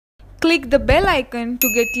Click the bell icon to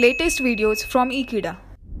get latest videos from Ekeeda.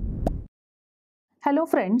 Hello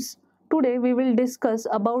friends, today we will discuss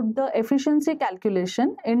about the efficiency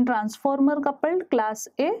calculation in transformer coupled class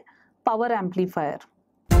A power amplifier.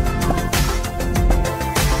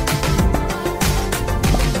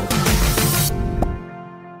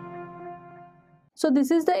 So this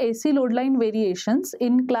is the AC load line variations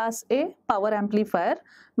in class A power amplifier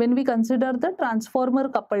when we consider the transformer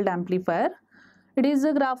coupled amplifier. It is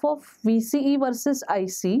a graph of VCE versus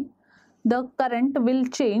IC. The current will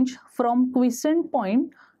change from quiescent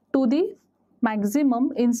point to the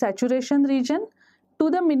maximum in saturation region to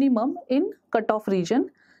the minimum in cutoff region.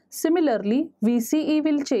 Similarly, VCE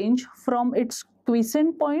will change from its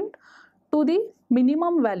quiescent point to the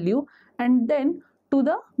minimum value and then to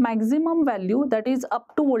the maximum value, that is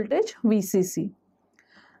up to voltage VCC.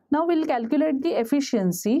 Now we'll calculate the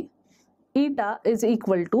efficiency. Eta is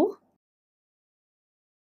equal to,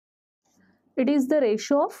 it is the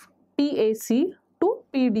ratio of PAC to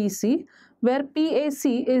PDC, where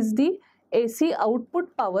PAC is the AC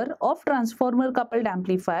output power of transformer coupled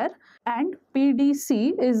amplifier and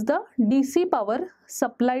PDC is the DC power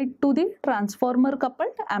supplied to the transformer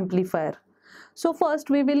coupled amplifier. So first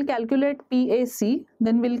we will calculate PAC,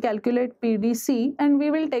 then we'll calculate PDC and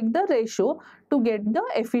we will take the ratio to get the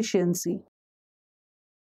efficiency.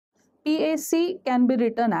 PAC can be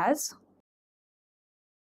written as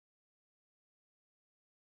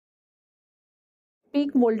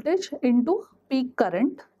peak voltage into peak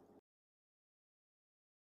current.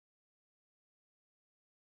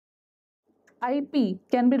 IP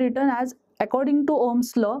can be written as, according to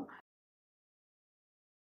Ohm's law,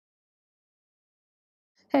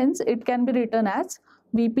 hence it can be written as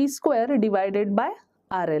Vp square divided by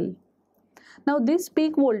RL. Now this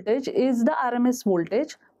peak voltage is the RMS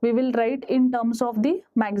voltage. We will write in terms of the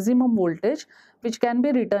maximum voltage, which can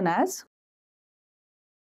be written as,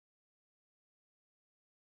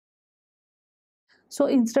 so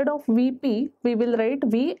instead of Vp, we will write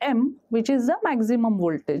Vm, which is the maximum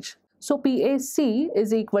voltage. So PAC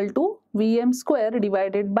is equal to Vm square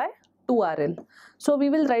divided by 2RL. So we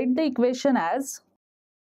will write the equation as,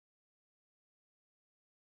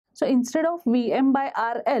 so instead of Vm by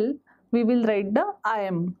RL, we will write the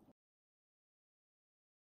Im.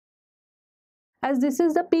 As this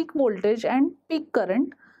is the peak voltage and peak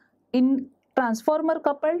current in transformer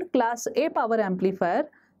coupled class A power amplifier,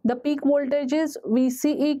 the peak voltage is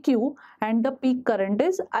VCEQ and the peak current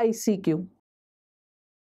is ICQ.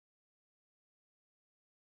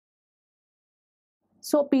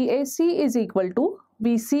 So PAC is equal to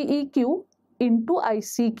VCEQ into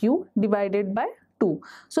ICQ divided by 2.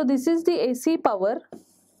 So this is the AC power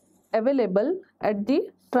available at the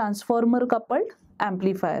transformer coupled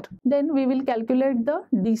amplifier. Then we will calculate the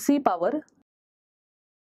DC power,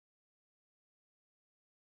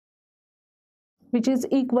 which is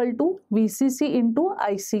equal to VCC into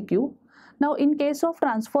ICQ. Now in case of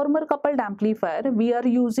transformer coupled amplifier, we are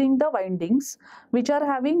using the windings which are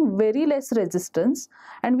having very less resistance,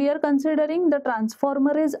 and we are considering the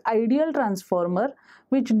transformer is ideal transformer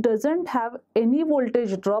which doesn't have any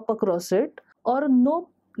voltage drop across it or no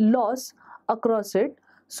loss across it.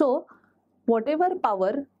 So whatever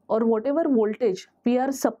power or whatever voltage we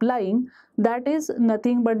are supplying, that is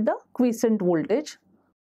nothing but the quiescent voltage.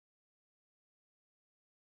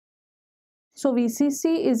 So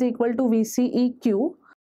VCC is equal to VCEQ.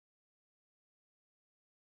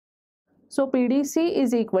 So PDC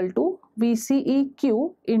is equal to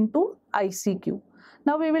VCEQ into ICQ.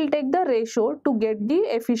 Now we will take the ratio to get the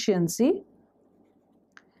efficiency.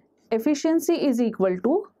 Efficiency is equal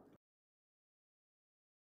to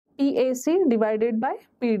PAC divided by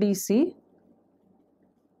PDC.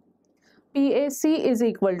 PAC is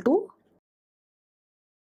equal to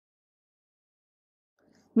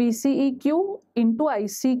VCEQ into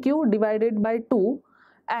ICQ divided by 2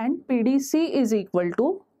 and PDC is equal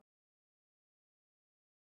to,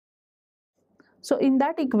 so in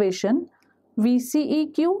that equation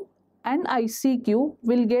VCEQ and ICQ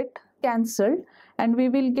will get cancelled and we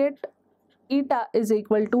will get eta is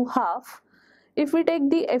equal to half. If we take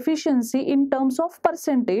the efficiency in terms of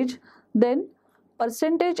percentage, then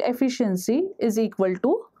percentage efficiency is equal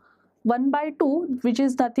to 1 by 2, which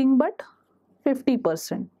is nothing but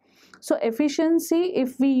 50%. So efficiency,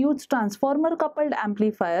 if we use transformer coupled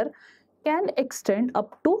amplifier, can extend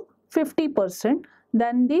up to 50%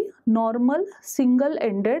 than the normal single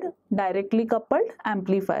ended directly coupled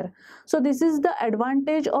amplifier. So this is the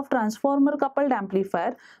advantage of transformer coupled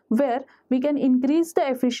amplifier, where we can increase the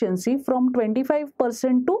efficiency from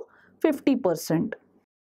 25% to 50%.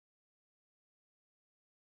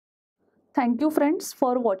 Thank you friends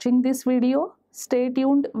for watching this video. Stay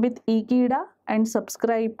tuned with Ekeeda and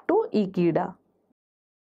subscribe to Ekeeda.